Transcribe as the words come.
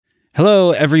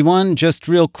Hello, everyone. Just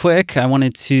real quick, I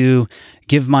wanted to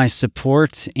give my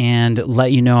support and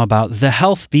let you know about The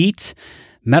Health Beat,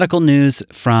 medical news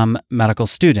from medical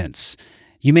students.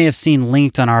 You may have seen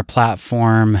linked on our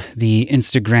platform the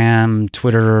Instagram,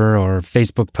 Twitter, or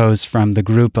Facebook posts from the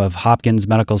group of Hopkins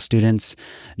medical students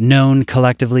known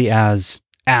collectively as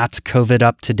 @COVID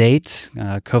Up to Date,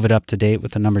 COVID Up to Date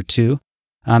with the number 2.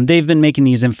 They've been making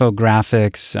these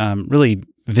infographics really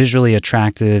visually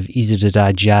attractive, easy to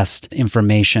digest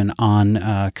information on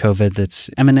COVID that's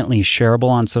eminently shareable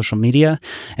on social media.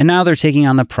 And now they're taking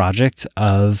on the project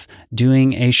of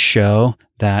doing a show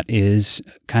that is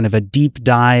kind of a deep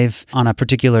dive on a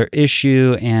particular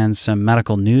issue and some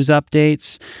medical news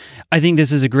updates. I think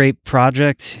this is a great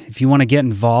project. If you want to get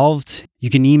involved,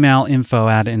 you can email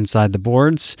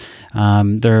info@InsideTheBoards.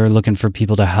 They're looking for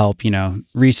people to help,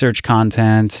 research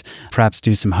content, perhaps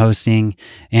do some hosting.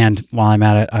 And while I'm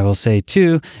at it, I will say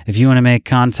too, if you want to make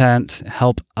content,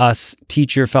 help us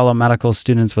teach your fellow medical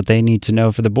students what they need to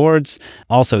know for the boards,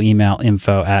 also email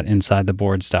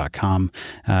info@InsideTheBoards.com.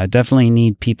 Definitely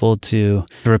need people to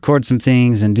record some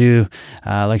things and do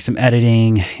like some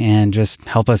editing and just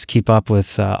help us keep up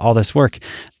with all this work.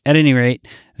 At any rate,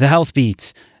 The Health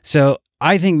Beat. So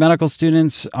I think medical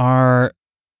students are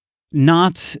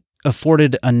not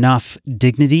afforded enough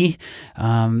dignity,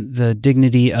 the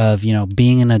dignity of,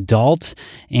 being an adult.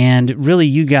 And really,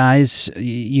 you guys,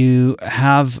 you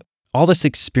have all this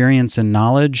experience and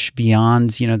knowledge beyond,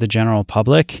 the general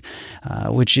public,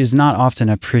 which is not often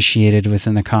appreciated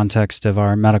within the context of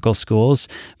our medical schools.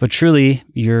 But truly,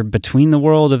 you're between the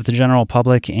world of the general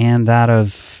public and that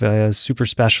of a super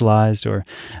specialized or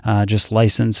just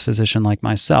licensed physician like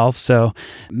myself. So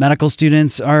medical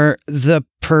students are the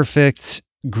perfect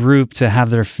group to have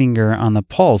their finger on the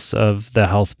pulse of the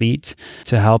health beat,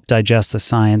 to help digest the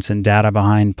science and data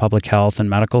behind public health and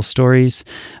medical stories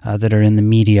that are in the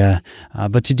media,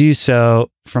 but to do so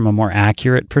from a more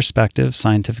accurate perspective,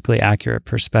 scientifically accurate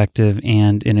perspective,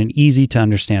 and in an easy to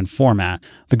understand format.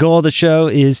 The goal of the show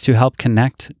is to help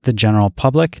connect the general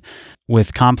public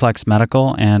with complex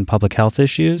medical and public health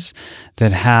issues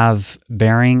that have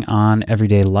bearing on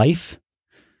everyday life.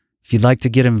 If you'd like to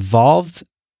get involved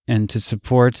and to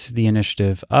support the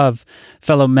initiative of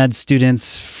fellow med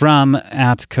students from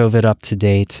 @COVID Up to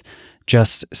Date,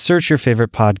 just search your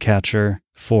favorite podcatcher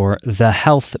for The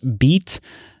Health Beat,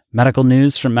 medical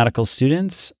news from medical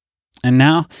students. And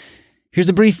now, here's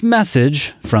a brief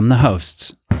message from the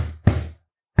hosts.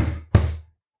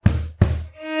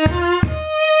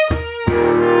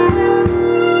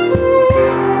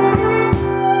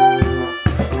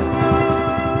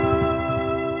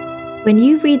 When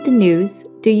you read the news,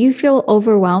 do you feel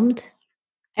overwhelmed?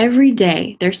 Every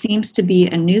day, there seems to be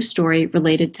a new story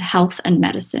related to health and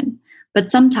medicine, but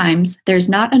sometimes there's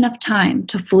not enough time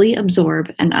to fully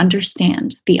absorb and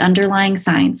understand the underlying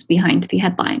science behind the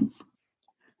headlines.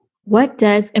 What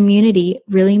does immunity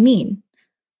really mean?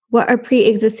 What are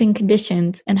pre-existing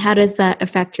conditions, and how does that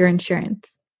affect your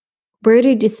insurance? Where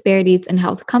do disparities in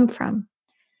health come from?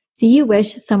 Do you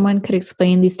wish someone could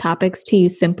explain these topics to you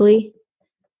simply?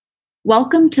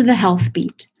 Welcome to The Health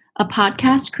Beat, a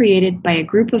podcast created by a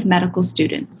group of medical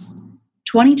students.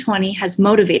 2020 has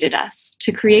motivated us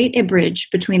to create a bridge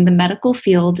between the medical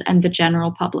field and the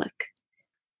general public.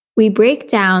 We break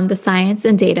down the science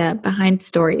and data behind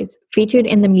stories featured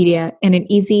in the media in an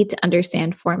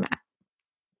easy-to-understand format.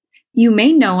 You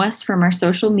may know us from our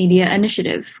social media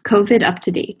initiative, COVID Up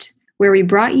to Date, where we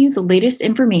brought you the latest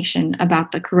information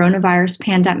about the coronavirus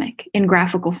pandemic in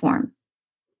graphical form.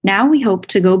 Now we hope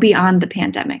to go beyond the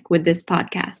pandemic with this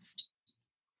podcast.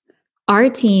 Our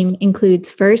team includes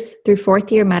first through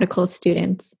fourth year medical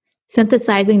students,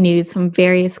 synthesizing news from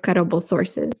various credible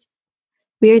sources.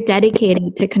 We are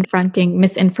dedicated to confronting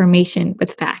misinformation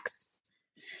with facts.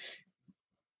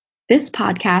 This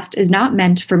podcast is not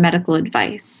meant for medical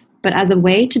advice, but as a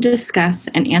way to discuss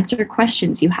and answer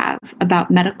questions you have about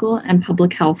medical and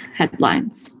public health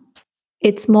headlines.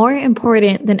 It's more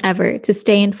important than ever to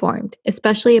stay informed,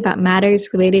 especially about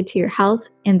matters related to your health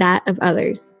and that of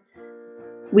others.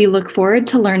 We look forward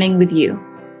to learning with you.